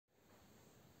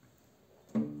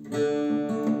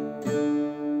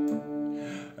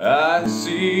I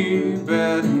see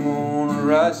bad moon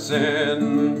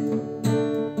rising.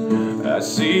 I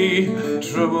see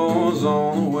troubles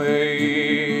on the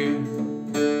way.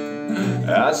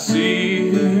 I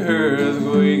see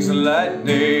earthquakes and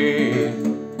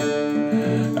lightning.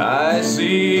 I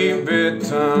see bad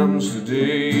times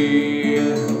today.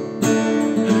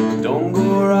 Don't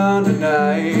go around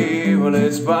tonight, well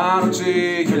it's bound to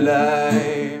take your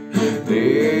life.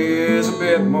 There's a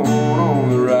bad moon on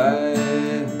the right.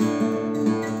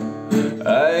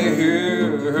 I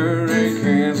hear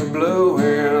hurricanes are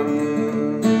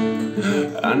blowing.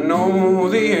 I know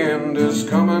the end is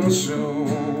coming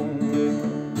soon.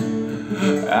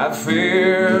 I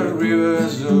fear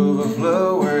rivers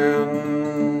overflowing.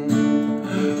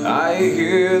 I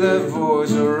hear that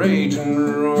voice of rage and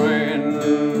ruin.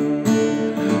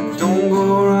 Don't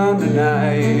go around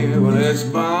tonight, well it's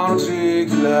bound to take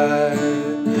your life.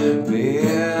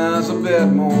 There's a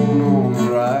bad moon on the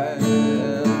rise.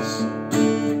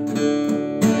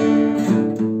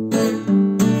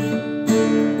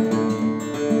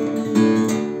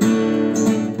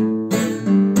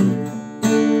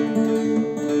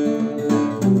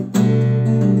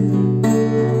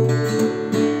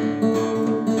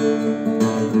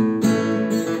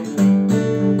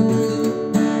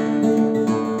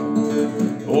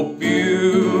 Hope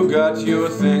you got your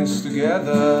things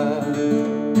together.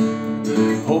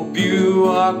 Hope you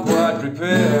are quite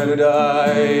prepared to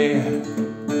die.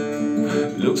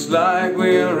 Looks like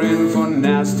we're in for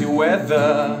nasty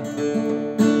weather.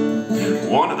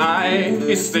 One eye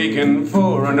is taken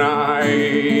for an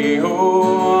eye.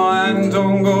 Oh, and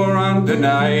don't go around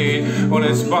tonight, well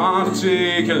it's bound to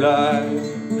take your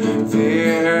life.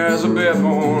 There's a bad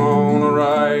moon on the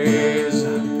rise.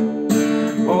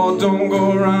 Oh, don't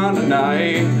go around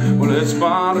tonight, well it's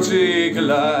bound to take your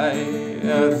life.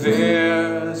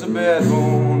 There's a bad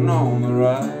moon on the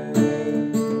rise.